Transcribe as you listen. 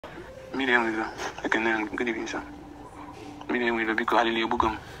Welcome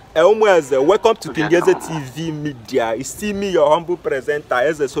to Kingeze TV Media. It's still me, your humble presenter,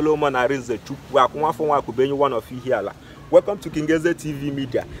 Eze Solomon Arinze Chukwu, one of Ihiala. Welcome to Kingeze TV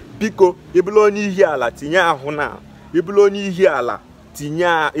Media. Biko, Ibuloni Ihiala, Tinya Huna, Ibuloni Ihiala,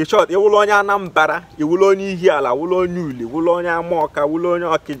 Tinya, in short, Iwulonya Anambra, Iwuloni Ihiala, Wuloni Uli, Wulonya Moka,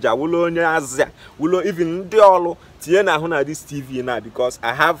 Wulonya Okija, Wulonya Azia, Wulo even Diolo, Tiena Huna this TV now because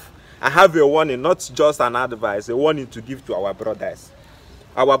I have a warning, not just an advice, a warning to give to our brothers.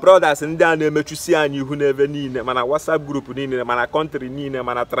 Our brothers in there name to see and you who never need them, mana WhatsApp group need them, mana country need them,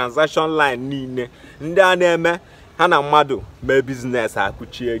 mana transaction line need them. In there name, Hana Madu, my business, I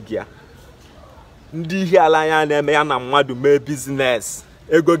could cheer gear. Ndi Ihiala name, Hana Madu, my business.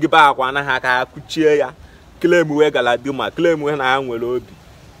 Ego giba wana haka could cheer ya. Claim wegala duma, claim when I am well obi.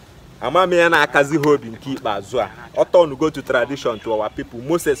 Amami and Akazi hope in keep bazua. Oton go to tradition to our people,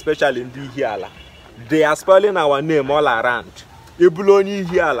 most especially in the Ihiala. They are spelling our name all around. Ibuloni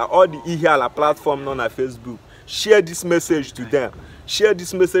Ihiala, all the Ihiala platform on Facebook. Share this message to them. Share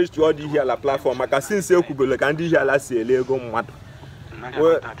this message to all the Ihiala platform. I can see Kubele and Ihiala say Lego Mad.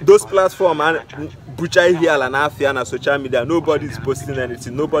 Those platforms are Bucha Ihiala and Afia and social media. Nobody is posting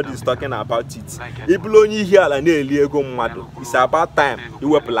anything. Nobody is talking about it. Ibuloni Ihiala and Lego Mad. It's about time you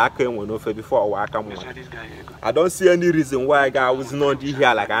were black and before I come. I don't see any reason why I was not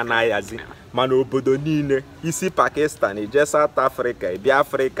Ihiala and Ayazi. Mano obodo niile isi Pakistan, eje South Africa, ebi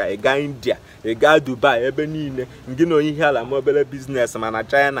Africa, ega India, ega Dubai, ebe niile ngino Ihiala mobile business mana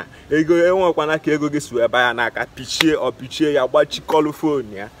China ego enwekwana ka ego gị su ebe ya n'aka pichie ya gbachikọlụ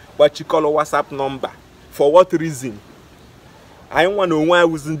phone ya gbachikọlụ WhatsApp number. For what reason? Anyị nwa na onwe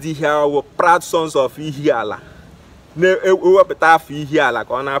anyị wụzi ndị Ihiala, proud sons of Ihiala. Na-ewepụta afọ Ihiala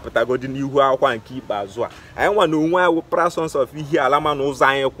ka ọ na-apụtagodi n'ihu akwụkwọ nke ikpeazụ a. Anyị nwa na onwe anyị proud sons of Ihiala ma na ụzọ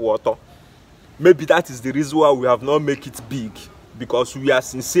anyị kwụ ọtọ. Maybe that is the reason why we have not make it big, because we are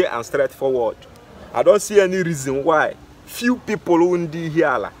sincere and straightforward. I don't see any reason why few people who Ndi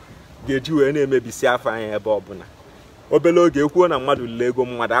Ihiala get you any maybe see afa ebe obuna. Obelo ge kwuo na mmadu lego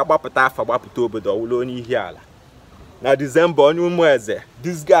mmadu agbapụta afa gbapụta obodo Wuloni Ihiala. Na December onye Umueze,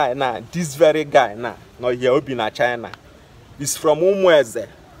 this guy now, this very guy now, no here obi na China, is from Umueze.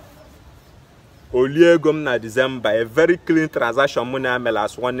 Oliegom na December, a very clean transaction money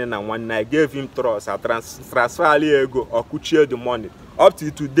last one and one night. I gave him trust. I transfer Oliego or could share the money up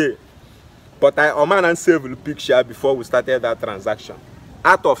to today. But I man and save the picture before we started that transaction.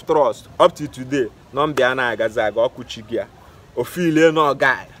 Out of trust, up to today, non biana gazaga or kuchigia. Ophelia no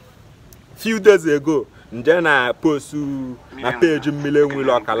guy. Few days ago, then I post a page million will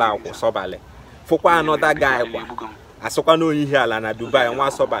lock allow for Sobale. For another guy. Asoka no Ihiala na Dubai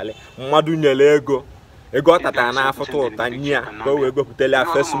nwa Sobale mmadu nyele ego tata na afọtọ ụtanya ka we go putele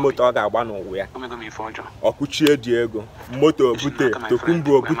first motor ọ ga-agba n'ụwa ya ọkụchie dị ego moto obute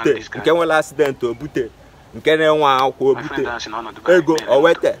tokumbu obute nke nwere accident obute nke na-enwe akwụkwọ obute ego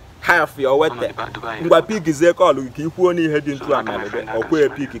owete half ya owete ngwa pig ze call ka ikwuo n'ihe dị ntu amalebe okwe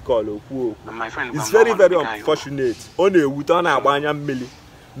pig call okwu. It's very very unfortunate. Ọ na-ewute ọ na-agba anya mmiri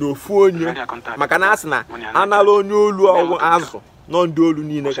n'ofu onye maka na asị na anala onye olu azụ nọ ndị olu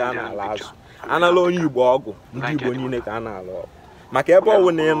niile ka a na-ala azụ, anala onye Igbo ọgụ ndị Igbo niile ka a na-ala ọgụ. Maka ebe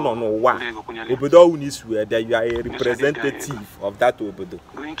ọwụ na nọ n'ụwa obodo ọwụ n'isi wee bịa, you are a representative of that obodo.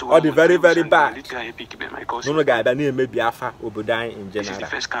 Ọ dị very very bad. N'ụlọ ga-abịa na-emebi afa obodo anyị in general.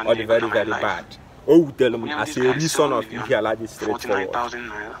 Ọ dị very very bad. O wutere m as a reason of Ihiala dị straightforward.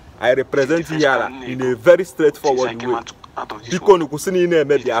 I represent Ihiala in a very straightforward way. Biko nukusini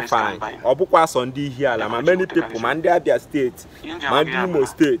na-emebi afa anyị. Ọ bụkwa sọ ndị Ihiala ma many people ma ndị Abia State ma ndị Imo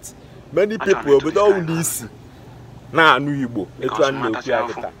State, many people obodo ọwụ n'isi na-anụ Igbo etu a na-ekwu ya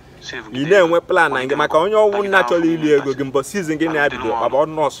kịta. Ị na-enwe plan na nke maka onye ọwụ natural ili ego gị mbọ season gị na-abido ọba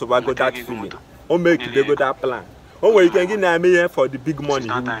nọọsụ bago that feeling o make you that plan. Oh, you can get me for the big money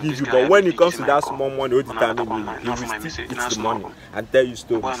he will give you, but when it comes to that small money, all the time he will still eat the money and tell you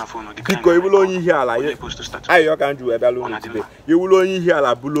stories. Because you will only hear like I can't do it alone today. You will only hear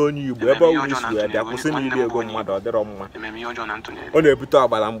like Buloni, you ever wish you had a person you go mother or the Roma. Only put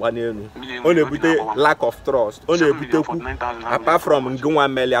up only put lack of trust, only put apart from Guma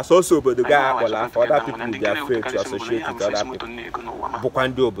Melias also, but the guy for other people they are afraid to associate with other people.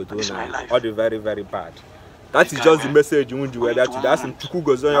 Bukando, but all the very, very bad. That is just the message you want to wear that to. That's in Chuku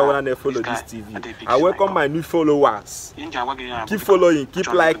Gozonya when I follow this TV. I welcome my new followers. Keep following, keep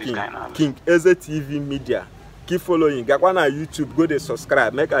liking King Eze TV Media. Keep following. Gakwana YouTube, go to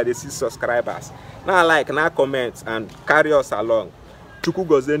subscribe. Make I see subscribers. Now like, now comment, and carry us along. Chuku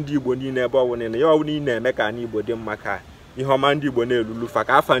Gozonya Ndi IGBO ni nebo wone. Yo ni ne make ani IGBO dem maka. ihe ọma ndị Igbo na-elulu fa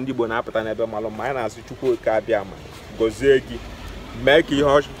ka afa ndị Igbo na-apụta n'ebe malụ ma anyị na-asị Chukwu oke abịa ma gọzie gị mee ka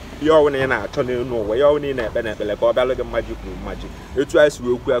ihe ọwụna ị na-achọ n'elu ụwa ihe ọwụna ị na-ekpe n'ekpele ka ọ bịalụ gị mmaji kwuru mmaji etu anyị si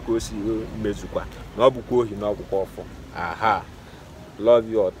wee okwu ya ka o si mezukwa na ọ bụkwa ohi na ọgwụkwa ọfọ aha love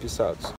you all, peace out.